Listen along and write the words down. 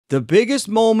The biggest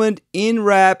moment in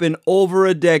rap in over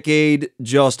a decade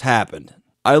just happened.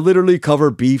 I literally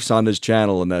cover beefs on this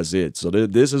channel and that's it, so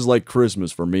this is like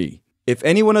Christmas for me. If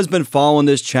anyone has been following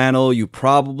this channel, you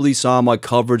probably saw my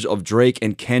coverage of Drake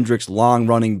and Kendrick's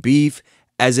long-running beef,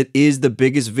 as it is the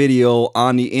biggest video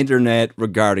on the internet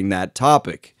regarding that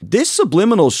topic. This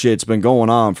subliminal shit's been going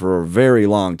on for a very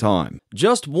long time.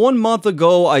 Just 1 month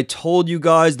ago, I told you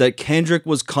guys that Kendrick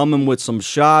was coming with some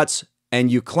shots, and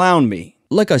you clowned me.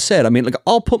 Like I said,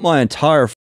 I'll put my entire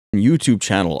YouTube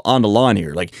channel on the line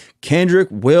here. Like, Kendrick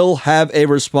will have a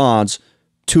response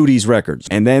to these records.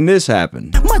 And then this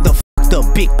happened.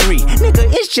 The big three,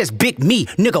 nigga, it's just big me,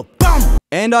 nigga, bum.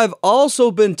 And I've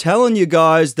also been telling you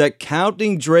guys that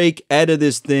counting Drake out of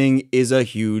this thing is a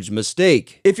huge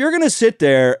mistake. If you're gonna sit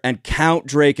there and count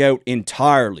Drake out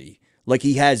entirely, like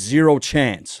he has zero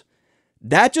chance,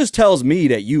 that just tells me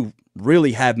that you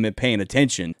really haven't been paying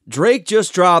attention. Drake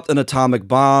just dropped an atomic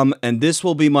bomb, and this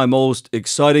will be my most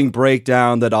exciting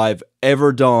breakdown that I've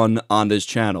ever done on this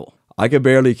channel. I could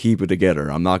barely keep it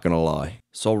together, I'm not gonna lie.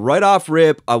 So right off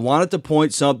rip, I wanted to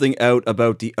point something out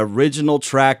about the original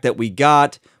track that we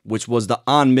got, which was the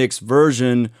on-mix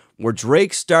version, where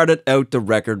Drake started out the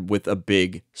record with a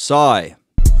big sigh.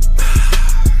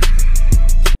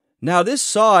 Now this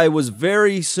sigh was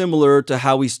very similar to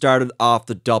how he started off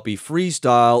the Duppy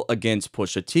freestyle against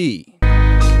Pusha T.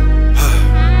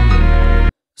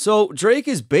 So Drake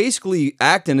is basically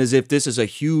acting as if this is a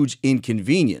huge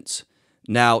inconvenience.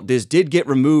 Now, this did get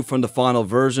removed from the final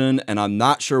version, and I'm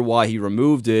not sure why he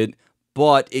removed it,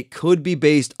 but it could be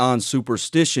based on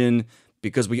superstition,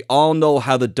 because we all know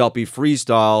how the Duppy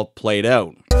freestyle played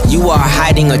out. You are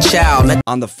hiding a child.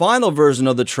 On the final version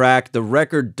of the track, the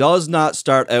record does not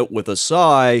start out with a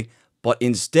sigh, but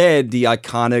instead the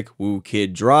iconic Woo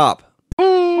Kid drop.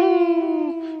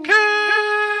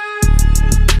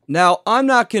 Now, I'm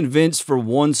not convinced for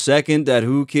 1 second that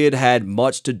Woo Kid had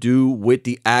much to do with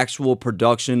the actual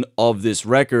production of this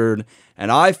record,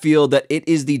 and I feel that it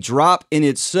is the drop in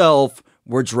itself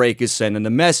where Drake is sending a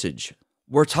message.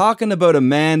 We're talking about a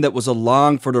man that was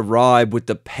along for the ride with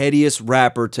the pettiest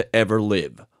rapper to ever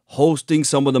live, hosting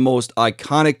some of the most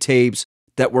iconic tapes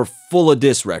that were full of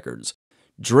diss records.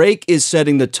 Drake is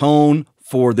setting the tone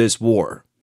for this war.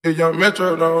 If young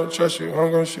Metro don't trust you,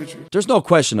 I'm gonna shoot you. There's no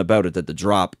question about it that the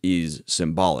drop is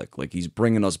symbolic. Like, he's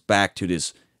bringing us back to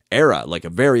this era, like a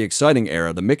very exciting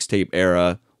era, the mixtape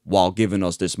era, while giving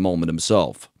us this moment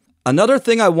himself. Another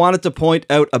thing I wanted to point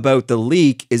out about the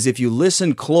leak is if you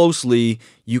listen closely,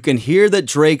 you can hear that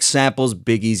Drake samples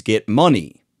Biggie's Get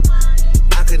Money.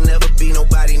 I could never be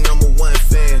nobody #1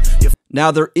 fan.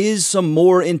 Now, there is some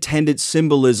more intended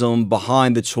symbolism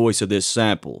behind the choice of this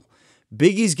sample.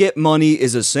 Biggie's Get Money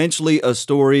is essentially a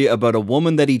story about a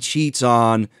woman that he cheats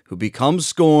on, who becomes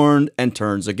scorned and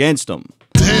turns against him.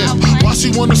 Damn, why she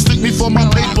wanna stick me for my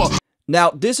paper? Now,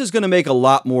 this is going to make a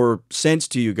lot more sense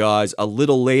to you guys a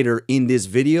little later in this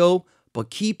video, but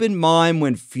keep in mind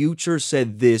when Future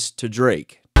said this to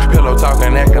Drake. Pillow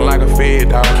talking, acting like a fed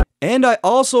dog. And I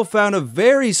also found a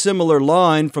very similar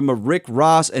line from a Rick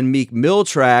Ross and Meek Mill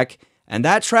track, and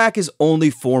that track is only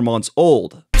 4 months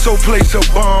old. So place a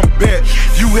bomb bet,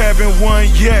 you haven't won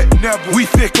yet. Never. We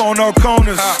thick on our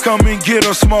corners, come and get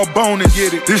a small bonus.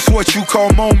 Get it. This what you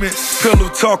call moments, pillow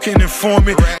talking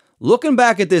informant. Looking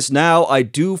back at this now, I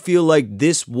do feel like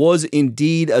this was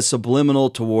indeed a subliminal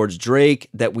towards Drake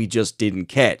that we just didn't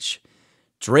catch.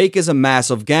 Drake is a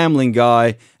massive gambling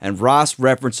guy, and Ross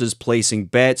references placing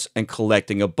bets and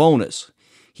collecting a bonus.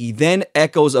 He then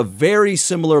echoes a very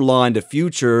similar line to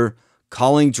Future,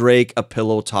 calling Drake a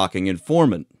pillow-talking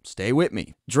informant. Stay with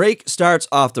me. Drake starts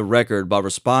off the record by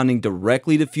responding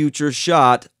directly to Future's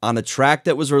shot on a track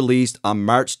that was released on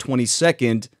March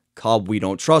 22nd called We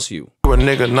Don't Trust You. You a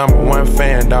nigga #1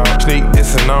 fan, dog. Sneak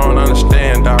this and I don't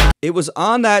understand, dog. It was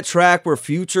on that track where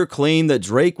Future claimed that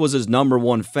Drake was his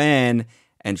 #1 fan,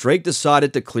 and Drake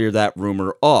decided to clear that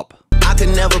rumor up. I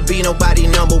could never be nobody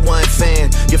 #1 fan.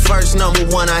 Your first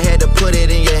 #1, I had to put it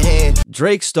in your hand.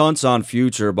 Drake stunts on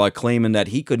Future by claiming that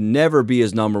he could never be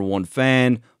his #1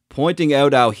 fan, pointing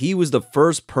out how he was the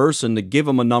first person to give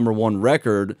him a #1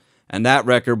 record, and that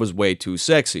record was way too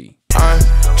sexy. I'm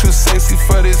too sexy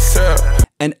for this syrup.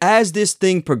 And as this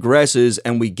thing progresses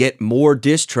and we get more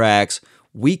diss tracks,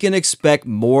 we can expect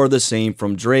more of the same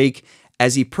from Drake,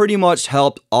 as he pretty much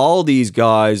helped all these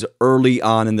guys early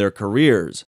on in their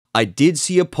careers. I did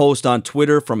see a post on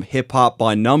Twitter from Hip Hop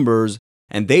by Numbers,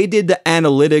 and they did the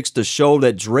analytics to show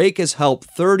that Drake has helped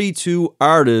 32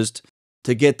 artists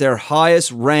to get their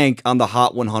highest rank on the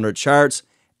Hot 100 charts,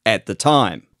 at the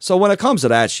time. So when it comes to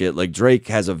that shit, like Drake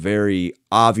has a very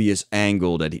obvious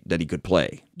angle that he could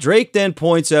play. Drake then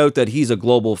points out that he's a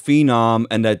global phenom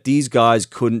and that these guys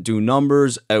couldn't do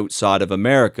numbers outside of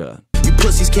America. You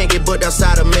pussies can't get booked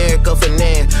outside America for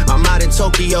nan. I'm out in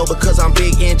Tokyo because I'm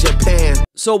big in Japan.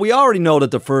 So we already know that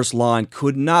the first line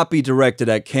could not be directed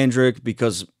at Kendrick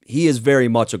because he is very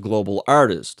much a global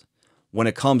artist. When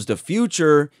it comes to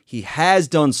Future, he has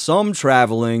done some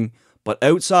traveling, but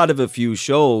outside of a few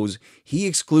shows, he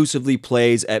exclusively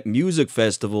plays at music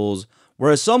festivals,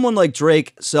 whereas someone like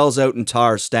Drake sells out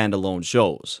entire standalone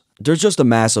shows. There's just a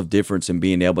massive difference in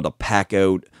being able to pack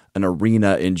out an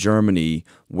arena in Germany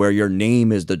where your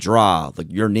name is the draw,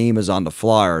 like your name is on the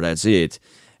flyer, that's it,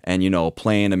 and, you know,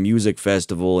 playing a music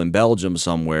festival in Belgium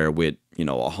somewhere with, you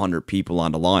know, 100 people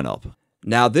on the lineup.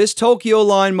 Now, this Tokyo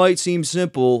line might seem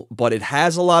simple, but it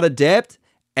has a lot of depth,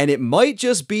 and it might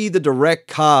just be the direct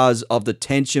cause of the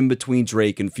tension between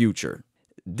Drake and Future.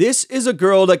 This is a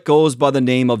girl that goes by the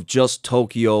name of Just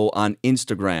Tokyo on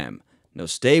Instagram. Now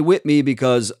stay with me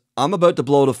because I'm about to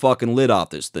blow the fucking lid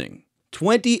off this thing.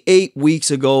 28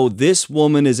 weeks ago, this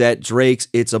woman is at Drake's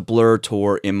It's a Blur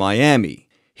tour in Miami.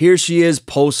 Here she is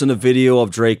posting a video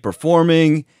of Drake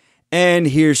performing, and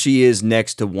here she is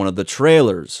next to one of the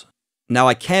trailers. Now,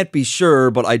 I can't be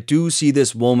sure, but I do see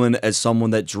this woman as someone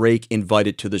that Drake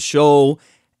invited to the show,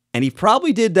 and he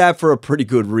probably did that for a pretty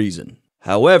good reason.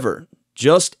 However,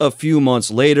 just a few months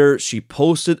later, she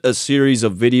posted a series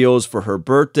of videos for her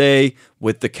birthday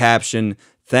with the caption,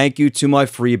 "Thank you to my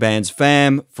Free Bands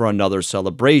fam for another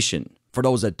celebration." For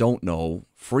those that don't know,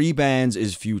 Free Bands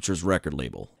is Future's record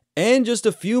label. And just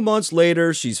a few months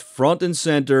later, she's front and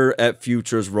center at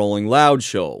Future's Rolling Loud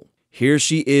show. Here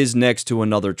she is next to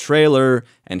another trailer,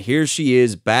 and here she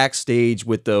is backstage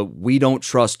with the "We Don't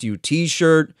Trust You"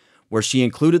 t-shirt, where she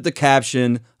included the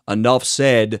caption, "Enough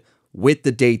said," with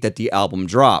the date that the album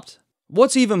dropped.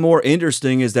 What's even more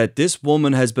interesting is that this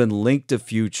woman has been linked to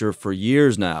Future for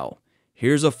years now.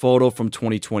 Here's a photo from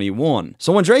 2021.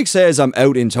 So when Drake says, "I'm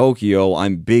out in Tokyo,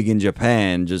 I'm big in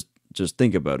Japan," just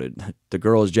think about it. The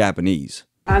girl is Japanese.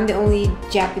 I'm the only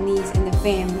Japanese in the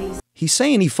family. He's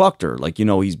saying he fucked her, like, you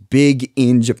know, he's big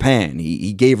in Japan.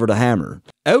 He gave her the hammer.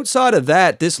 Outside of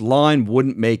that, this line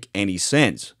wouldn't make any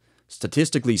sense.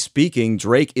 Statistically speaking,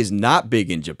 Drake is not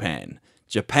big in Japan.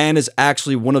 Japan is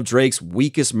actually one of Drake's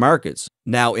weakest markets.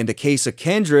 Now, in the case of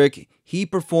Kendrick, he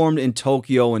performed in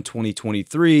Tokyo in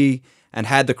 2023 and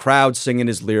had the crowd singing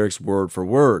his lyrics word for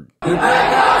word.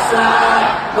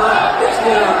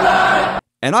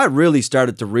 And I really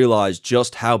started to realize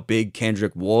just how big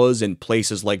Kendrick was in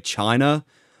places like China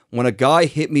when a guy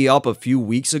hit me up a few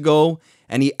weeks ago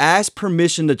and he asked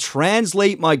permission to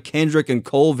translate my Kendrick and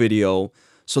Cole video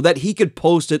so that he could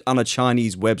post it on a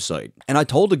Chinese website. And I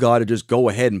told the guy to just go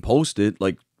ahead and post it,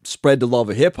 like spread the love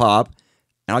of hip hop.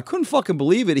 And I couldn't fucking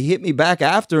believe it. He hit me back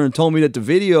after and told me that the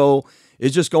video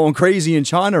is just going crazy in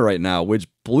China right now, which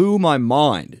blew my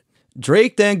mind.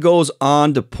 Drake then goes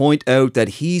on to point out that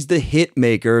he's the hit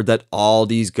maker that all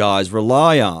these guys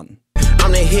rely on.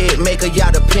 I'm the hit maker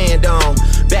y'all depend on.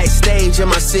 Backstage in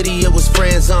my city, it was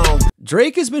friend zone.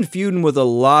 Drake has been feuding with a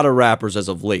lot of rappers as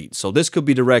of late, so this could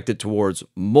be directed towards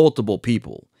multiple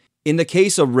people. In the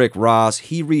case of Rick Ross,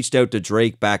 he reached out to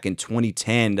Drake back in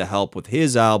 2010 to help with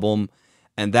his album,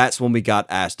 and that's when we got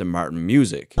Aston Martin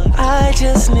music. I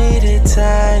just needed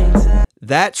time.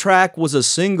 That track was a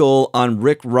single on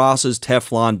Rick Ross's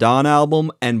Teflon Don album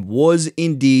and was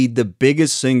indeed the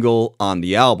biggest single on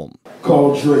the album.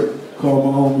 Call Drake.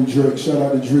 Call my homie Drake. Shout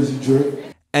out to Drizzy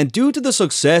Drake. And due to the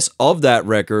success of that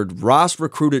record, Ross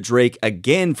recruited Drake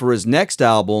again for his next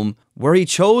album, where he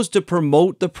chose to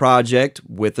promote the project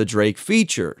with a Drake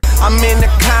feature. I'm in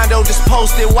the condo just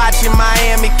posted watching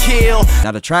Miami kill.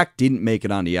 Now the track didn't make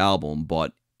it on the album,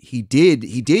 but he did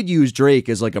use Drake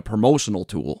as like a promotional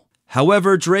tool.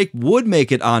 However, Drake would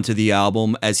make it onto the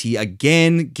album as he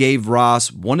again gave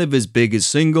Ross one of his biggest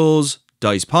singles,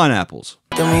 Diced Pineapples.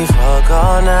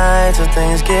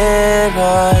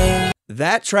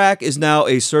 That track is now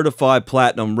a certified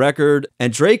platinum record,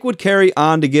 and Drake would carry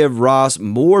on to give Ross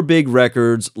more big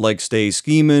records like Stay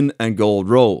Schemin' and Gold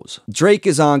Rose. Drake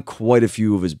is on quite a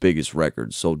few of his biggest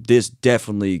records, so this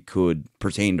definitely could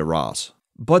pertain to Ross.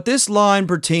 But this line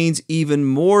pertains even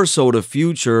more so to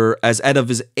Future, as out of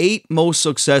his 8 most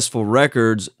successful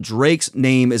records, Drake's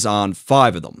name is on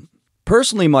 5 of them.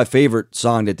 Personally, my favorite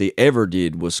song that they ever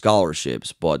did was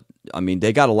Scholarships, but I mean,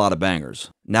 they got a lot of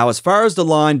bangers. Now, as far as the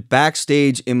line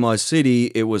backstage in my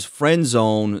city, it was friend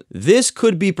zone, this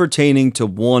could be pertaining to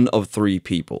one of 3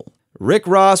 people. Rick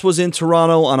Ross was in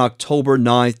Toronto on October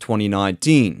 9th,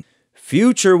 2019.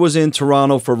 Future was in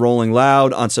Toronto for Rolling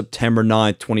Loud on September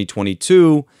 9th,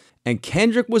 2022, and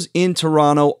Kendrick was in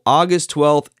Toronto August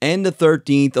 12th and the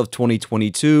 13th of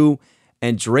 2022,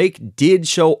 and Drake did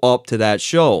show up to that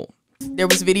show. There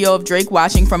was video of Drake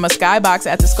watching from a skybox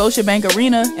at the Scotiabank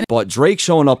Arena. But Drake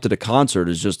showing up to the concert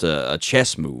is just a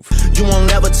chess move. You won't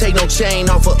never take no chain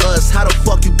off of us. How the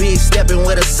fuck you big stepping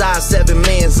with a size 7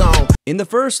 man's on? In the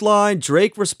first line,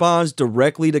 Drake responds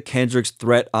directly to Kendrick's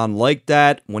threat on Like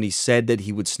That when he said that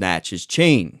he would snatch his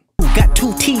chain. Got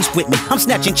 2 T's with me. I'm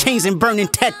snatching chains and burning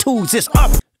tattoos. It's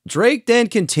up. Drake then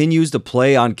continues to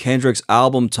play on Kendrick's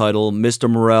album title, Mr.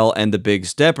 Morale and the Big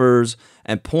Steppers,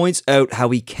 and points out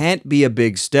how he can't be a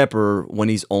big stepper when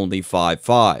he's only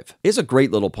 5'5". It's a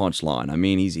great little punchline. I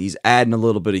mean, he's adding a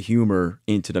little bit of humor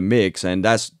into the mix, and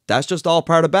that's just all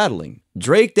part of battling.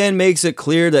 Drake then makes it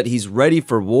clear that he's ready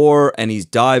for war, and he's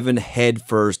diving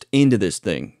headfirst into this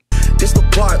thing. This the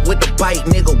part with the bite,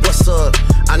 nigga, what's up?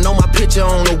 I know my picture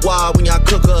on the wall when y'all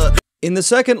cook up. In the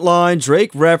second line, Drake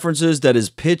references that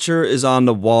his picture is on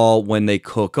the wall when they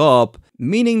cook up,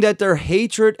 meaning that their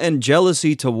hatred and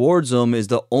jealousy towards him is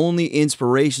the only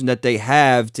inspiration that they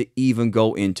have to even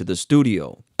go into the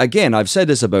studio. Again, I've said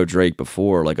this about Drake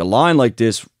before, like a line like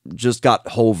this just got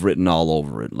Hove written all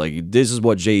over it. Like, this is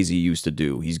what Jay-Z used to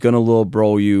do. He's gonna little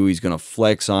bro you, he's gonna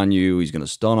flex on you, he's gonna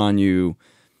stun on you.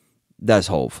 That's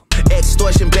Hove.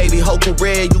 Extortion, baby, whole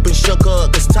career, you been shook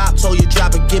up. Cause top told you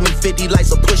drop it, give me 50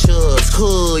 likes of push-ups.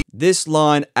 Cool. This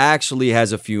line actually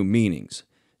has a few meanings.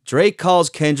 Drake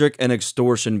calls Kendrick an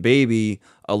extortion baby,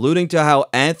 alluding to how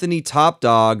Anthony Top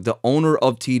Dog, the owner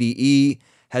of TDE,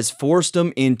 has forced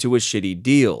him into a shitty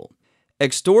deal.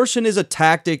 Extortion is a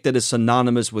tactic that is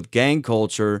synonymous with gang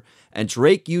culture, and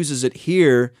Drake uses it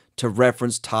here to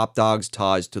reference Top Dog's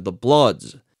ties to the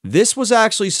Bloods. This was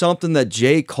actually something that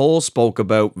J. Cole spoke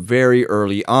about very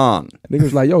early on.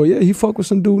 Niggas like, yo, yeah, he fuck with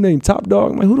some dude named Top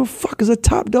Dog. I'm like, who the fuck is a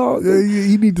Top Dog? Yeah,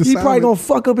 he need to. He probably gonna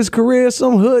fuck up his career.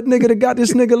 Some hood nigga that got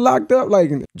this nigga locked up.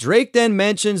 Like, Drake then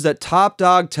mentions that Top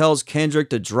Dog tells Kendrick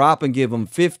to drop and give him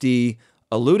 50,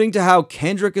 alluding to how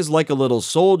Kendrick is like a little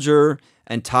soldier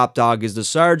and Top Dog is the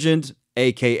sergeant,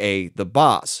 aka the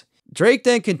boss. Drake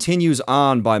then continues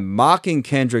on by mocking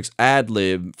Kendrick's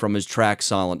ad-lib from his track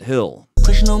Silent Hill.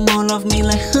 Push no more of me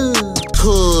like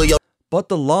But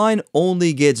the line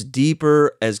only gets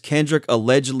deeper as Kendrick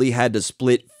allegedly had to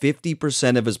split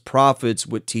 50% of his profits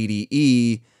with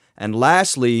TDE. And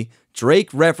lastly, Drake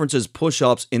references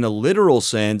push-ups in a literal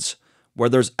sense where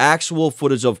there's actual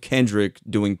footage of Kendrick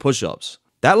doing push-ups.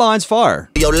 That line's fire.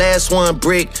 Your last one,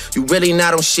 Brick, you really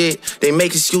not on shit. They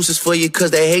make excuses for you cause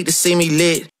they hate to see me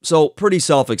lit. So, pretty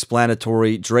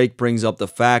self-explanatory. Drake brings up the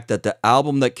fact that the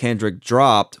album that Kendrick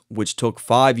dropped, which took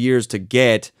 5 years to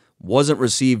get, wasn't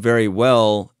received very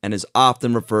well and is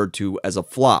often referred to as a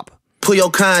flop. Pull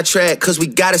your contract cause we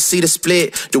gotta see the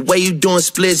split. The way you doing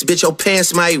splits, bitch, your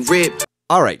pants might rip.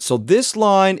 Alright, so this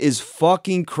line is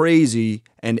fucking crazy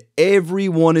and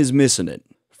everyone is missing it.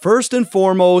 First and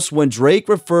foremost, when Drake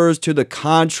refers to the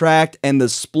contract and the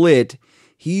split,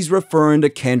 he's referring to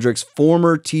Kendrick's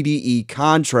former TDE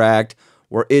contract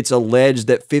where it's alleged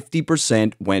that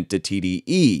 50% went to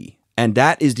TDE. And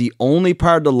that is the only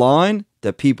part of the line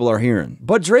that people are hearing.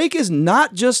 But Drake is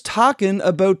not just talking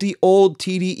about the old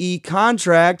TDE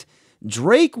contract.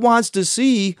 Drake wants to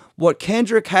see what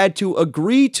Kendrick had to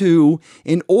agree to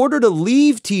in order to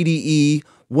leave TDE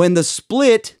when the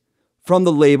split from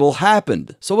the label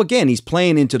happened. So again, he's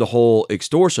playing into the whole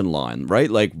extortion line,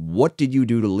 right? Like, what did you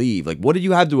do to leave? Like, what did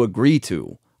you have to agree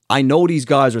to? I know these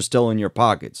guys are still in your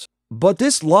pockets. But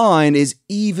this line is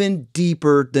even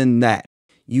deeper than that.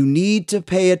 You need to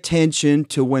pay attention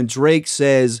to when Drake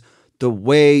says the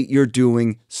way you're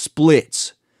doing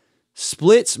splits.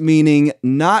 Splits meaning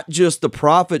not just the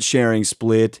profit sharing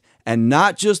split and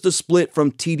not just the split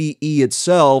from TDE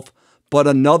itself, but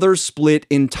another split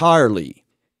entirely.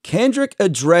 Kendrick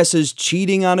addresses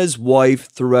cheating on his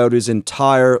wife throughout his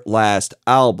entire last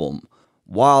album.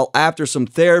 While after some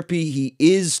therapy, he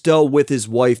is still with his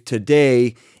wife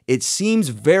today, it seems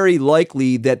very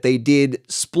likely that they did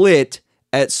split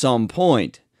at some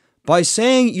point. By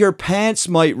saying your pants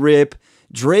might rip,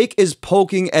 Drake is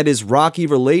poking at his rocky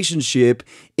relationship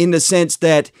in the sense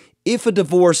that if a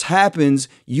divorce happens,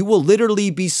 you will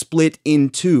literally be split in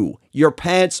two. Your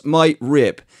pants might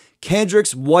rip.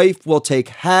 Kendrick's wife will take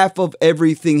half of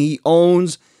everything he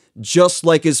owns, just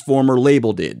like his former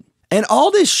label did. And all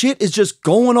this shit is just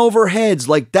going over heads.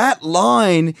 Like, that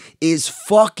line is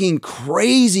fucking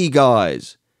crazy,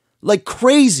 guys. Like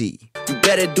crazy. You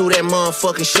better do that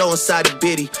motherfucking show inside the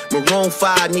biddy. Maroon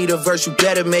 5 need a verse, you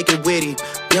better make it witty.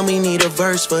 Then we need a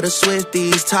verse for the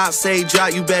Swifties. Top say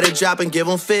drop, you better drop and give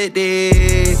them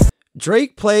 50.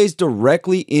 Drake plays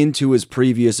directly into his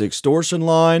previous extortion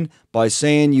line by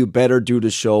saying you better do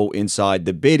the show inside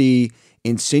the biddy,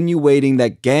 insinuating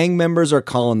that gang members are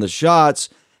calling the shots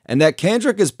and that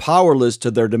Kendrick is powerless to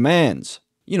their demands.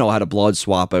 You know how to blood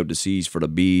swap out the C's for the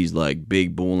B's like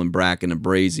Big Bull and Bracken and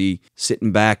Brazy,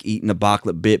 sitting back eating a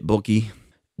chocolate bit bookie.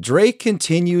 Drake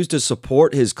continues to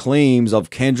support his claims of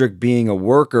Kendrick being a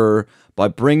worker by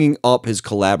bringing up his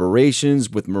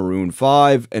collaborations with Maroon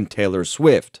 5 and Taylor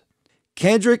Swift.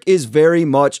 Kendrick is very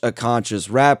much a conscious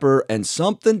rapper, and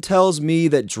something tells me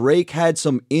that Drake had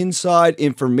some inside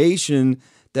information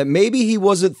that maybe he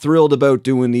wasn't thrilled about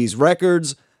doing these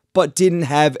records, but didn't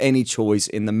have any choice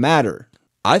in the matter.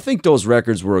 I think those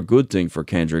records were a good thing for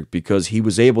Kendrick because he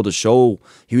was able to show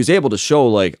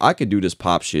like, I could do this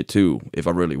pop shit too if I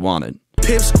really wanted.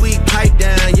 Pip squeak, pipe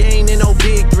down, you ain't in no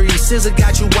big three. SZA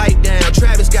got you wiped down,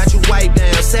 Travis got you wiped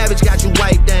down, Savage got you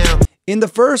wiped down. In the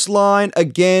first line,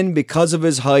 again, because of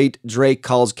his height, Drake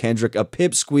calls Kendrick a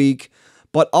pipsqueak,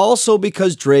 but also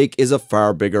because Drake is a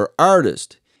far bigger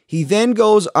artist. He then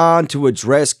goes on to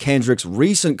address Kendrick's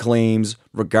recent claims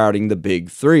regarding the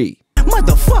Big Three.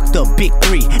 Motherfuck the Big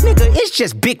Three, nigga, it's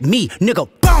just Big Me, nigga,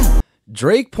 boom!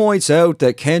 Drake points out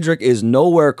that Kendrick is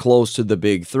nowhere close to the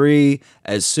Big Three,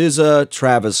 as SZA,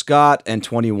 Travis Scott, and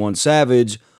 21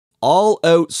 Savage all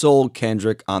outsold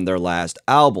Kendrick on their last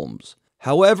albums.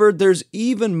 However, there's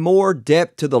even more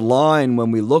depth to the line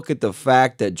when we look at the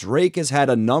fact that Drake has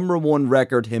had a #1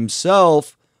 record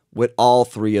himself with all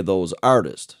three of those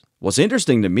artists. What's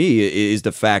interesting to me is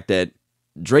the fact that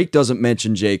Drake doesn't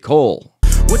mention J. Cole.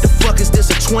 What the fuck is this,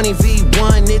 a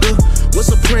 20v1, nigga?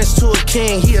 What's a prince to a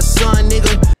king? He a son,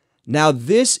 nigga. Now,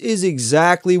 this is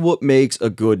exactly what makes a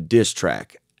good diss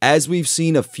track. As we've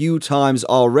seen a few times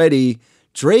already,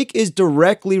 Drake is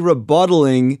directly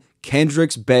rebuttaling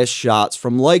Kendrick's best shots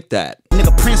from Like That.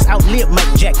 Nigga, Prince outlived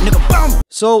Mike Jack, nigga, boom!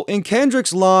 So in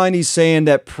Kendrick's line, he's saying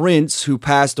that Prince, who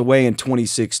passed away in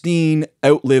 2016,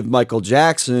 outlived Michael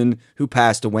Jackson, who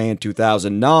passed away in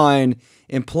 2009,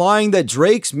 implying that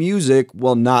Drake's music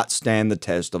will not stand the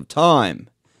test of time.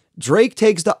 Drake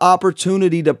takes the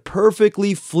opportunity to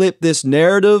perfectly flip this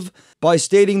narrative by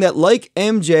stating that like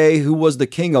MJ, who was the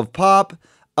king of pop,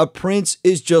 a prince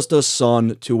is just a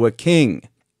son to a king.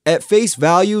 At face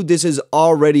value, this is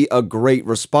already a great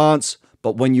response,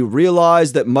 but when you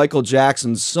realize that Michael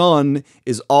Jackson's son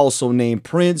is also named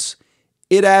Prince,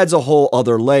 it adds a whole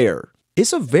other layer.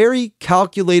 It's a very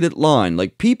calculated line.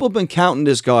 Like, people have been counting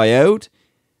this guy out,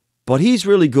 but he's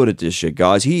really good at this shit,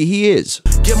 guys. He is.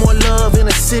 Get more love in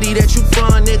the city that you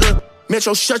from, nigga.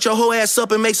 Metro, shut your whole ass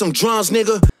up and make some drums,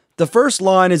 nigga. The first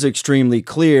line is extremely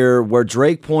clear, where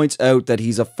Drake points out that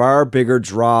he's a far bigger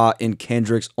draw in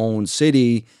Kendrick's own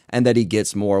city and that he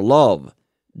gets more love.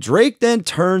 Drake then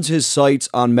turns his sights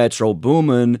on Metro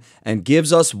Boomin and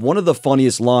gives us one of the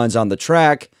funniest lines on the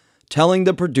track, telling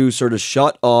the producer to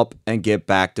shut up and get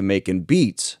back to making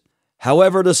beats.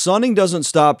 However, the sunning doesn't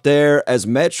stop there, as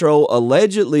Metro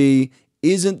allegedly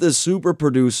isn't the super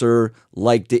producer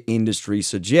like the industry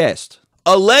suggests.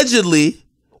 Allegedly,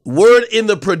 word in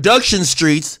the production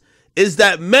streets is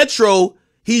that Metro,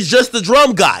 he's just the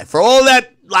drum guy. For all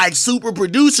that like super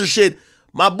producer shit,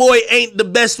 my boy ain't the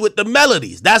best with the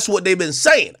melodies. That's what they've been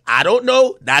saying. I don't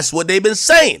know. That's what they've been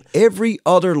saying. Every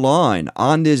other line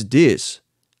on this diss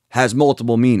has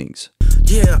multiple meanings.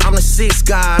 Yeah, I'm the sixth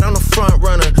guy, I'm the front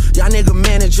runner. Y'all nigga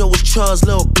manager was Charles'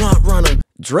 little blunt runner.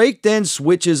 Drake then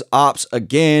switches ops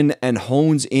again and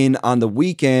hones in on the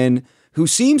Weeknd, who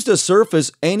seems to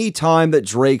surface any time that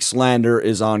Drake's slander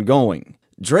is ongoing.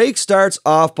 Drake starts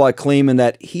off by claiming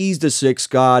that he's the sixth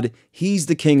god, he's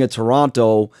the king of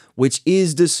Toronto, which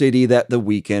is the city that the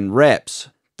Weeknd reps.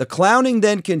 The clowning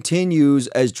then continues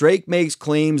as Drake makes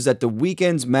claims that the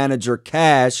Weeknd's manager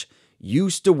Cash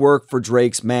used to work for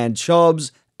Drake's man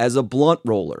Chubbs as a blunt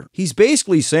roller. He's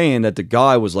basically saying that the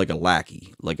guy was like a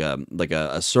lackey, like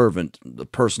a servant, a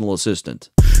personal assistant.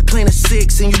 Clean a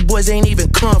 6 and you boys ain't even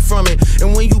come from it.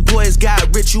 And when you boys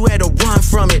got rich, you had to run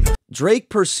from it. Drake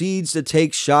proceeds to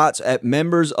take shots at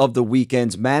members of the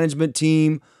Weeknd's management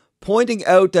team, pointing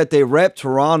out that they rep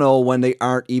Toronto when they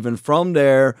aren't even from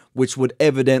there, which would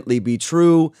evidently be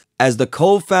true, as the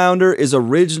co-founder is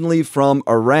originally from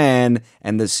Iran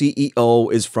and the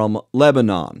CEO is from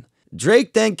Lebanon.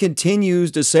 Drake then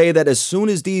continues to say that as soon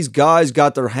as these guys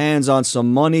got their hands on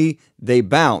some money, they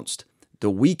bounced.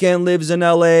 The Weeknd lives in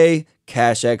LA,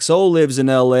 Cash XO lives in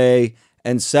LA,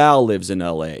 and Sal lives in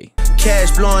LA.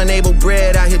 Cash blowing, able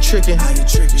bread out here tricking.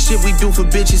 Shit we do for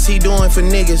bitches, he doing for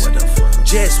niggas.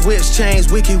 Jets, whips,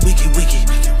 chains, wicked.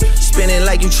 Spinning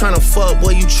like you tryna fuck, boy,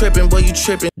 you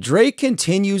tripping. Drake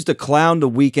continues to clown the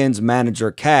Weeknd's manager,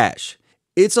 Cash.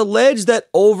 It's alleged that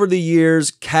over the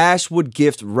years, Cash would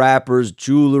gift rappers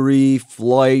jewelry,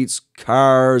 flights,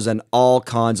 cars, and all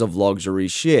kinds of luxury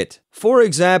shit. For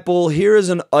example, here is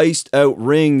an iced out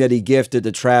ring that he gifted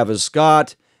to Travis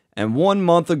Scott, and 1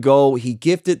 month ago, he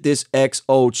gifted this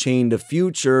XO chain to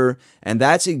Future, and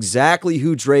that's exactly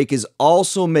who Drake is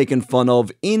also making fun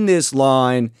of in this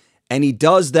line, and he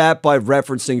does that by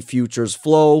referencing Future's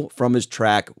flow from his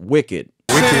track Wicked.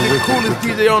 Wicked.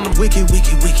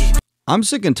 I'm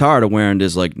sick and tired of wearing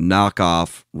this like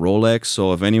knockoff Rolex,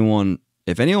 so if anyone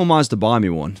wants to buy me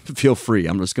one, feel free.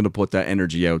 I'm just gonna put that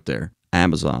energy out there.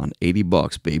 Amazon,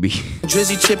 $80, baby.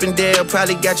 Drizzy Chippendale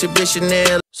probably got your bitch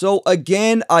Chanel. So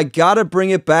again, I gotta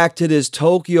bring it back to this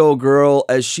Tokyo girl,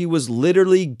 as she was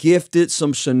literally gifted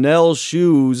some Chanel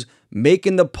shoes,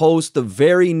 making the post the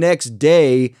very next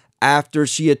day after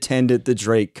she attended the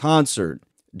Drake concert.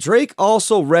 Drake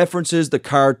also references the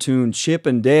cartoon Chip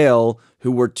and Dale,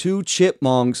 who were two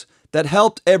chipmunks that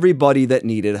helped everybody that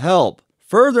needed help.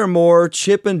 Furthermore,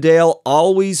 Chip and Dale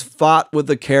always fought with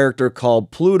a character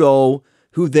called Pluto,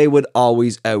 who they would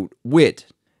always outwit.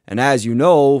 And as you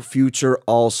know, Future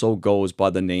also goes by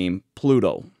the name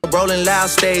Pluto. Rolling loud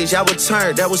stage, I would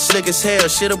turn, that was slick as hell.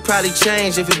 Shit'll probably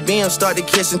change if his BM started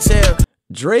kiss and tell.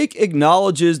 Drake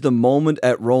acknowledges the moment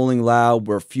at Rolling Loud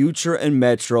where Future and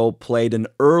Metro played an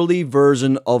early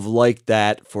version of Like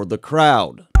That for the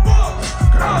crowd.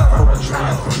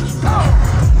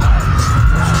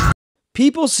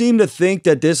 People seem to think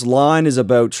that this line is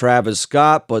about Travis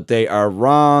Scott, but they are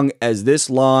wrong, as this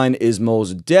line is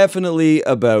most definitely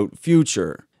about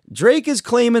Future. Drake is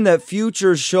claiming that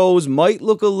Future's shows might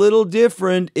look a little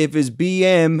different if his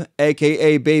BM,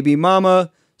 aka baby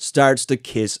mama, starts to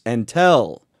kiss and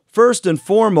tell. First and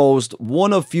foremost,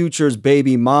 one of Future's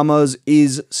baby mamas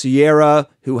is Sierra,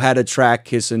 who had a track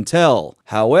Kiss and Tell.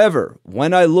 However,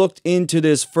 when I looked into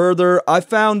this further, I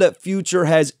found that Future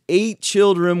has 8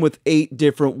 children with 8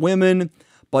 different women,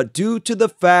 but due to the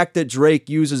fact that Drake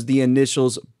uses the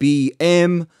initials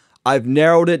BM, I've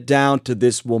narrowed it down to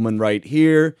this woman right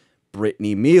here,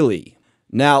 Brittany Mealy.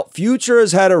 Now, Future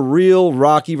has had a real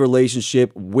rocky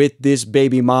relationship with this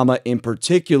baby mama in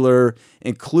particular,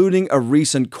 including a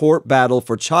recent court battle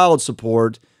for child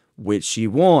support, which she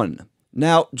won.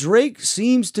 Now, Drake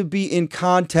seems to be in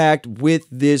contact with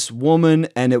this woman,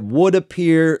 and it would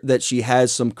appear that she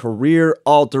has some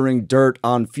career-altering dirt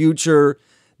on Future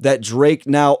that Drake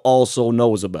now also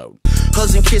knows about.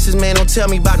 Hugs and kisses, man, don't tell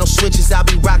me about no switches. I'll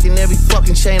be rocking every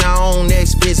fucking chain I own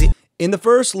next visit. In the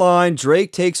first line,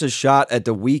 Drake takes a shot at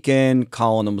The Weeknd,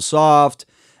 calling him soft,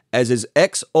 as his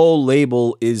XO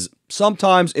label is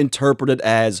sometimes interpreted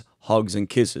as hugs and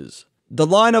kisses. The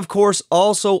line, of course,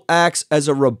 also acts as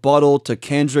a rebuttal to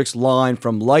Kendrick's line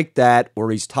from Like That, where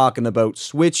he's talking about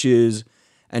switches,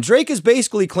 and Drake is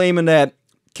basically claiming that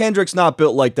Kendrick's not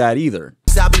built like that either.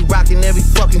 I be rocking every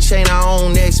fucking chain I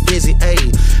own next visit,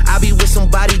 ayy. I be with some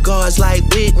bodyguards like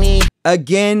Whitney.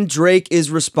 Again, Drake is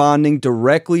responding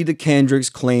directly to Kendrick's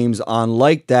claims on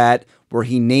Like That, where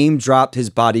he name-dropped his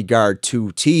bodyguard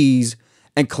 2T's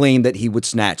and claimed that he would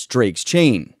snatch Drake's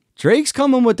chain. Drake's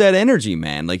coming with that energy,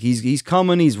 man. Like, he's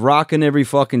coming, he's rocking every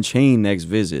fucking chain next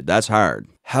visit. That's hard.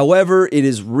 However, it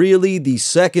is really the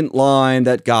second line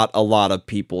that got a lot of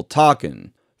people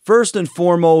talking. First and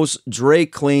foremost,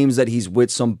 Drake claims that he's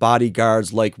with some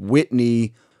bodyguards like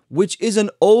Whitney, which is an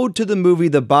ode to the movie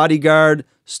The Bodyguard,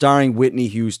 starring Whitney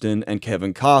Houston and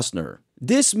Kevin Costner.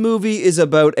 This movie is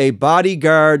about a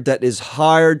bodyguard that is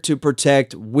hired to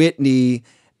protect Whitney,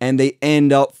 and they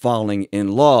end up falling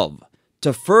in love.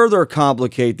 To further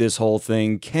complicate this whole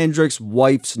thing, Kendrick's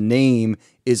wife's name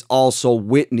is also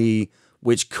Whitney,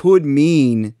 which could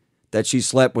mean that she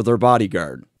slept with her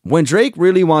bodyguard. When Drake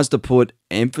really wants to put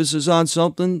emphasis on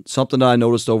something that I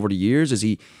noticed over the years is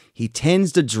he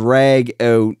tends to drag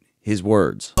out his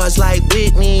words.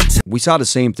 We saw the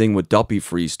same thing with Duppy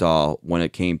Freestyle when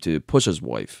it came to Pusha's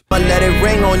wife. Let it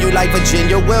ring on you like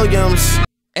Virginia Williams.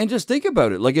 And just think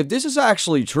about it, like if this is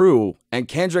actually true and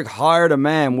Kendrick hired a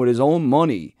man with his own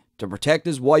money to protect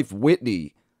his wife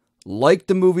Whitney, like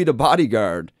the movie The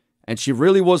Bodyguard, and she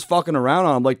really was fucking around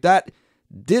on him like that,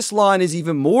 this line is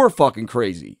even more fucking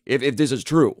crazy if this is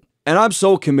true. And I'm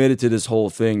so committed to this whole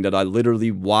thing that I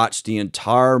literally watched the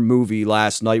entire movie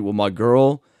last night with my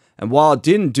girl. And while it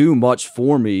didn't do much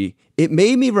for me, it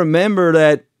made me remember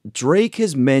that Drake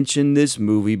has mentioned this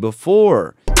movie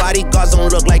before. bodyguards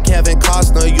don't look like Kevin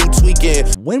Costner, you tweaking.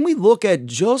 When we look at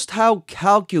just how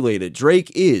calculated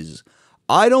Drake is,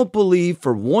 I don't believe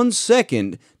for 1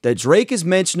 second that Drake is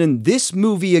mentioning this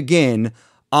movie again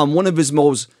on one of his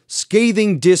most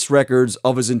scathing diss records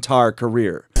of his entire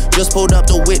career. Just pulled up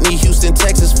to Whitney, Houston,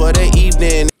 Texas for the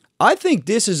evening. I think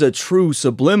this is a true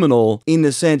subliminal in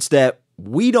the sense that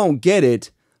we don't get it,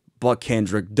 but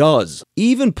Kendrick does.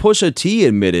 Even Pusha T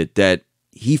admitted that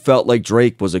he felt like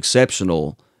Drake was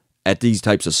exceptional at these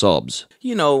types of subs.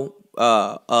 You know,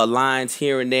 lines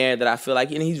here and there that I feel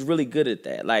like, and he's really good at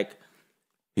that. Like,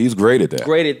 he's great at that.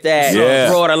 Great at that. Yeah.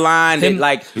 Broader line that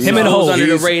like him and goes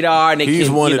under the radar. And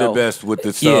he's one of the best with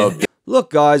the sub. Yeah.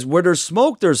 Look, guys, where there's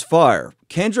smoke, there's fire.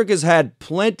 Kendrick has had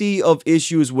plenty of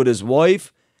issues with his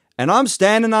wife, and I'm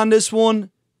standing on this one.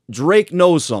 Drake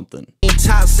knows something.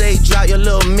 Top say drop your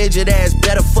little midget ass,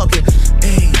 better fucking,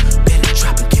 hey, better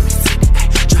drop and give me 50,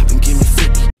 hey, drop and give me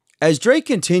 50. As Drake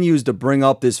continues to bring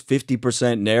up this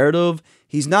 50% narrative,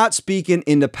 he's not speaking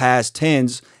in the past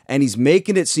tense, and he's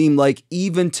making it seem like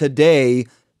even today,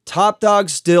 Top Dawg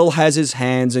still has his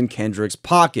hands in Kendrick's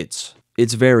pockets.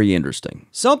 It's very interesting.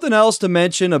 Something else to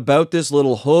mention about this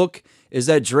little hook is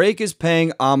that Drake is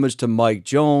paying homage to Mike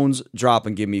Jones, Drop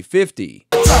and Give Me 50.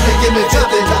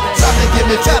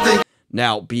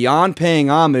 Now, beyond paying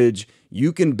homage,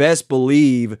 you can best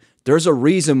believe there's a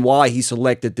reason why he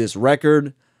selected this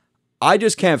record. I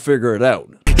just can't figure it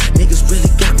out. Niggas really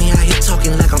got me out here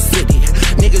talking like I'm 50.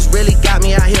 Niggas really got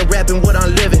me out here rapping what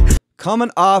I'm living.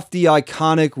 Coming off the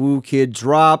iconic Woo Kid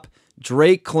drop,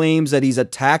 Drake claims that he's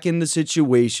attacking the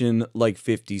situation like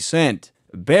 50 Cent.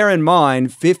 Bear in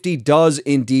mind, 50 does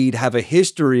indeed have a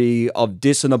history of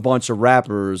dissing a bunch of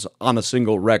rappers on a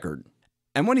single record.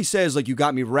 And when he says, like, you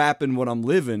got me rapping what I'm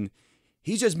living,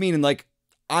 he's just meaning, like,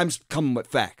 I'm coming with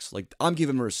facts. Like, I'm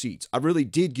giving receipts. I really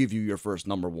did give you your first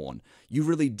 #1. You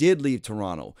really did leave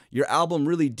Toronto. Your album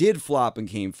really did flop and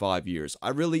came 5 years. I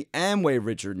really am way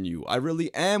richer than you. I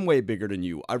really am way bigger than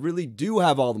you. I really do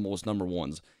have all the most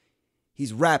 #1s.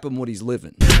 He's rapping what he's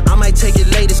living. I might take your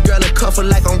latest girl and cuff her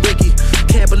like I'm Ricky.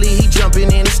 Can't believe he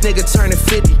jumping in, this nigga turning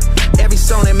 50. Every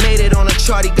song that made it on a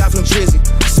chart he got from Drizzy.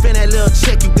 Spend that little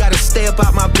check, you gotta stay up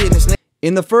out my business.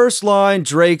 In the first line,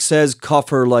 Drake says, cuff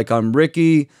her like I'm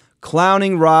Ricky,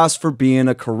 clowning Ross for being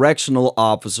a correctional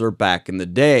officer back in the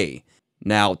day.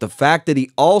 Now, the fact that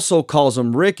he also calls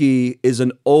him Ricky is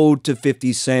an ode to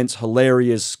 50 Cent's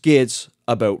hilarious skits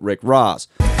about Rick Ross.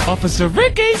 Officer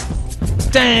Ricky?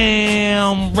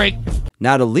 Damn, Rick.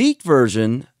 Now, the leaked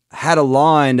version had a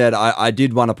line that I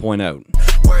did want to point out.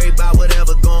 Worry about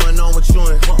whatever going on with you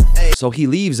and hey. So he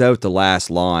leaves out the last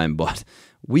line, but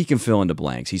we can fill in the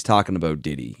blanks. He's talking about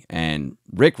Diddy, and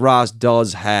Rick Ross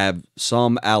does have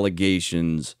some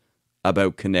allegations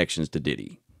about connections to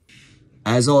Diddy.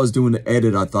 As I was doing the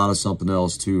edit, I thought of something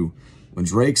else too. When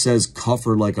Drake says cuff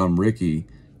her like I'm Ricky,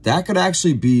 that could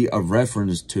actually be a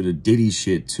reference to the Diddy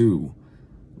shit too.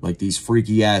 Like these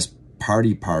freaky ass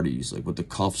parties, like with the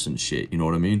cuffs and shit, you know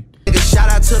what I mean? Shout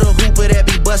out to the hooper that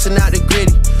be busting out the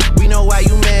gritty. We know why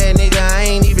you mad, nigga, I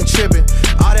ain't even tripping.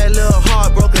 All that little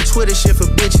heartbroken Twitter shit for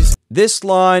bitches. This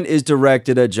line is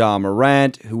directed at Ja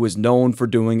Morant, who is known for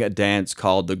doing a dance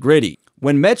called the Gritty.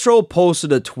 When Metro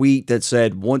posted a tweet that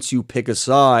said, once you pick a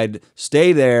side,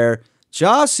 stay there,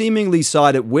 Ja seemingly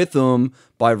sided with him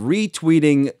by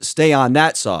retweeting, stay on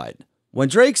that side. When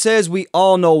Drake says we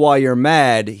all know why you're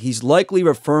mad, he's likely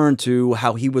referring to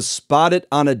how he was spotted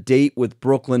on a date with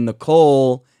Brooklyn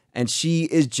Nicole, and she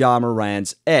is Ja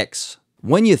Morant's ex.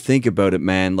 When you think about it,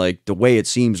 man, like the way it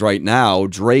seems right now,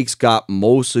 Drake's got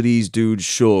most of these dudes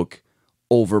shook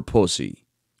over pussy.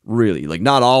 Really, like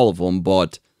not all of them,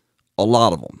 but a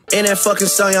lot of them. In that fucking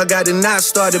song, y'all got to not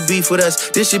start the beef with us.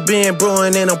 This shit been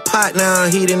brewing in a pot, now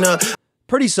I'm heating up.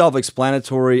 Pretty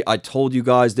self-explanatory. I told you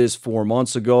guys this 4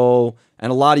 months ago,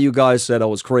 and a lot of you guys said I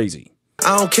was crazy.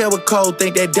 I don't care what Cole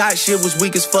think, that dot shit was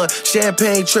weak as fuck.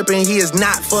 Champagne tripping, he is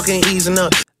not fucking easing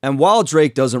up. And while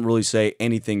Drake doesn't really say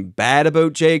anything bad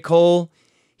about J. Cole,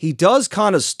 he does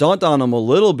kind of stunt on him a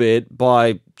little bit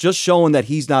by just showing that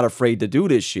he's not afraid to do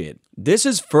this shit. This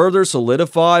is further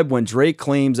solidified when Drake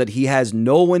claims that he has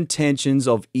no intentions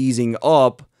of easing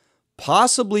up,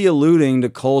 possibly alluding to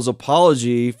Cole's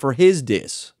apology for his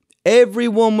diss.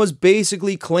 Everyone was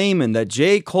basically claiming that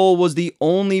J. Cole was the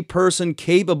only person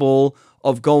capable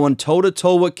of going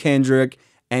toe-to-toe with Kendrick,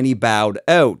 and he bowed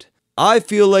out. I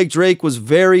feel like Drake was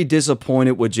very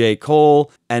disappointed with J.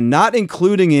 Cole, and not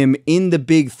including him in the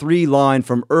Big 3 line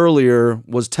from earlier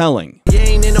was telling. You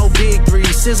ain't in no Big 3,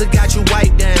 SZA got you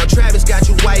wiped down, Travis got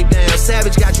you wiped down,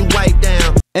 Savage got you wiped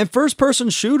down. And first-person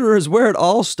shooter is where it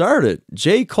all started.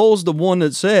 J. Cole's the one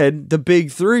that said the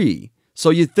big three. So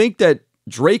you'd think that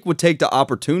Drake would take the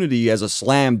opportunity as a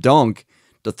slam dunk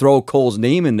to throw Cole's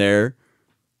name in there,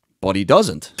 but he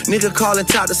doesn't. Nigga calling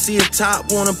top to see if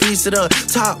top want a piece of the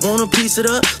top, want a piece of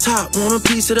the top, want a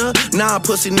piece of the nah,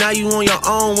 pussy, now you on your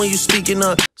own when you speaking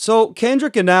up. So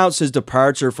Kendrick announced his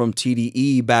departure from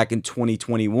TDE back in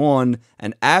 2021,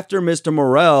 and after Mr.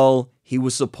 Morel, he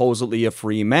was supposedly a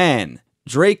free man.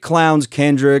 Drake clowns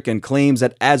Kendrick and claims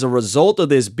that as a result of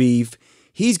this beef,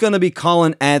 he's going to be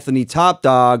calling Anthony Top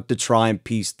Dog to try and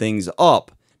piece things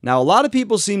up. Now, a lot of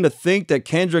people seem to think that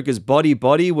Kendrick is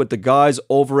buddy-buddy with the guys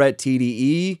over at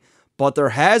TDE, but there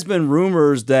has been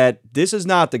rumors that this is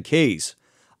not the case.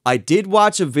 I did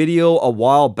watch a video a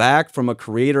while back from a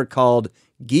creator called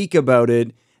Geek about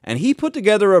it, and he put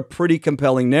together a pretty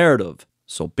compelling narrative.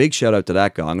 So big shout out to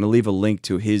that guy. I'm going to leave a link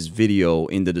to his video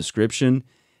in the description.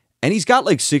 And he's got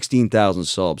like 16,000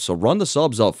 subs, so run the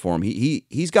subs up for him.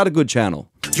 He's got a good channel.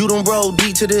 You don't roll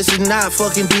deep to this and not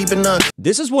fucking deep enough.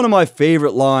 This is one of my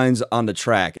favorite lines on the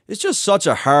track. It's just such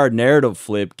a hard narrative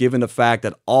flip given the fact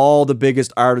that all the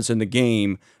biggest artists in the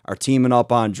game are teaming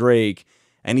up on Drake,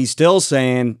 and he's still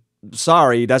saying,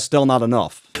 sorry, that's still not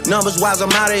enough. Numbers wise,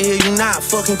 I'm out of here, you not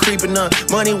fucking creeping up.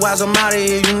 Money wise, I'm out of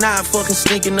here, you not fucking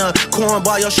sneaking up.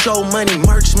 Cornball, your show money,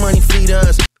 merch money, feed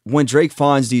us. When Drake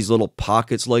finds these little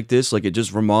pockets like this, like it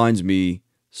just reminds me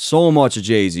so much of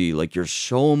Jay-Z. Like, your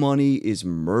show money is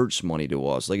merch money to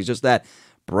us. Like, it's just that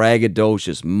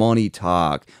braggadocious money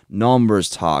talk, numbers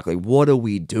talk. Like, what are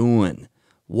we doing?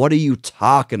 What are you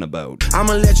talking about?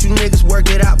 I'ma let you niggas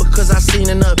work it out because I seen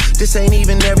enough. This ain't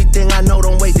even everything I know,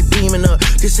 don't wake the demon up.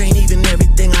 This ain't even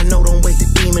everything I know, don't wake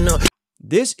the demon up.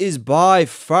 This is by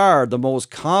far the most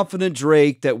confident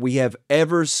Drake that we have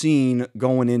ever seen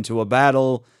going into a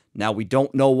battle. Now, we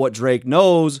don't know what Drake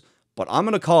knows, but I'm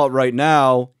going to call it right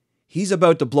now. He's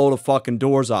about to blow the fucking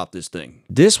doors off this thing.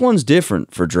 This one's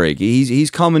different for Drake.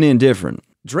 He's coming in different.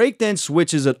 Drake then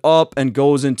switches it up and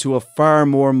goes into a far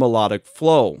more melodic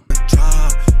flow.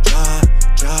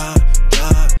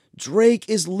 Drake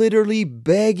is literally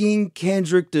begging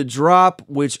Kendrick to drop,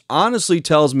 which honestly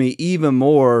tells me even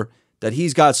more that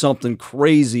he's got something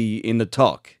crazy in the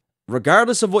tuck.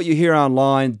 Regardless of what you hear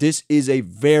online, this is a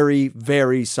very,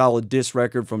 very solid diss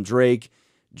record from Drake.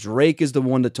 Drake is the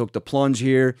one that took the plunge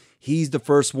here. He's the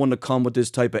first one to come with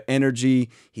this type of energy.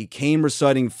 He came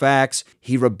reciting facts.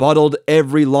 He rebutted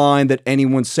every line that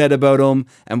anyone said about him.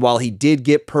 And while he did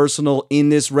get personal in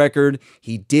this record,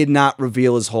 he did not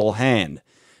reveal his whole hand.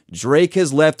 Drake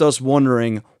has left us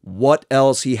wondering what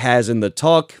else he has in the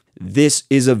tuck. This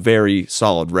is a very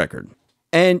solid record.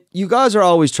 And you guys are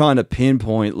always trying to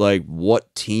pinpoint like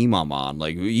what team I'm on.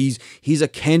 Like he's a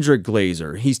Kendrick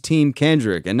glazer. He's Team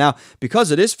Kendrick. And now because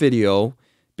of this video,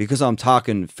 because I'm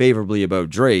talking favorably about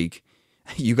Drake,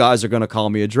 you guys are going to call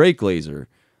me a Drake glazer.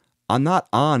 I'm not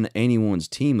on anyone's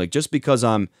team. Like just because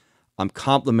I'm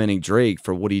complimenting Drake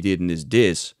for what he did in his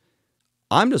diss,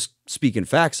 I'm just speaking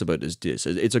facts about this diss.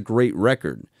 It's a great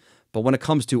record. But when it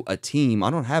comes to a team, I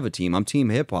don't have a team. I'm Team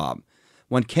Hip Hop.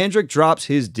 When Kendrick drops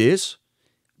his diss,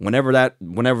 whenever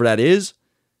that is,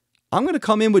 I'm going to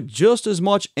come in with just as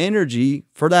much energy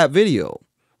for that video.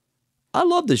 I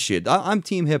love this shit. I'm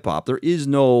Team Hip Hop. There is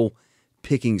no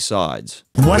picking sides.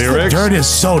 What's the Dirt is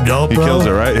so dope, bro. He kills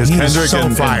it, right? His Kendrick so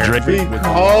and Drake.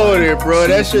 Hold it, bro.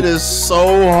 That shit is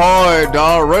so hard,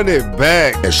 dog. Run it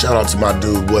back. And shout out to my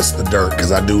dude, What's the Dirt,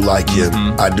 because I do like him.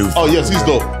 I do. Oh, yes, he's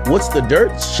dope. What's the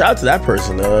Dirt? Shout out to that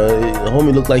person. The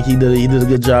homie looked like he did a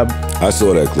good job. I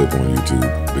saw that clip on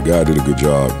YouTube. The guy did a good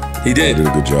job. He did. He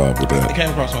did a good job with that. It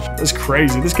came across my. That's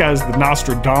crazy. This guy's the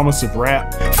Nostradamus of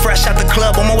rap. Fresh out the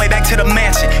club, on my way back to the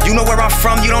mansion. You know where I'm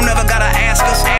from, you don't never gotta ask us.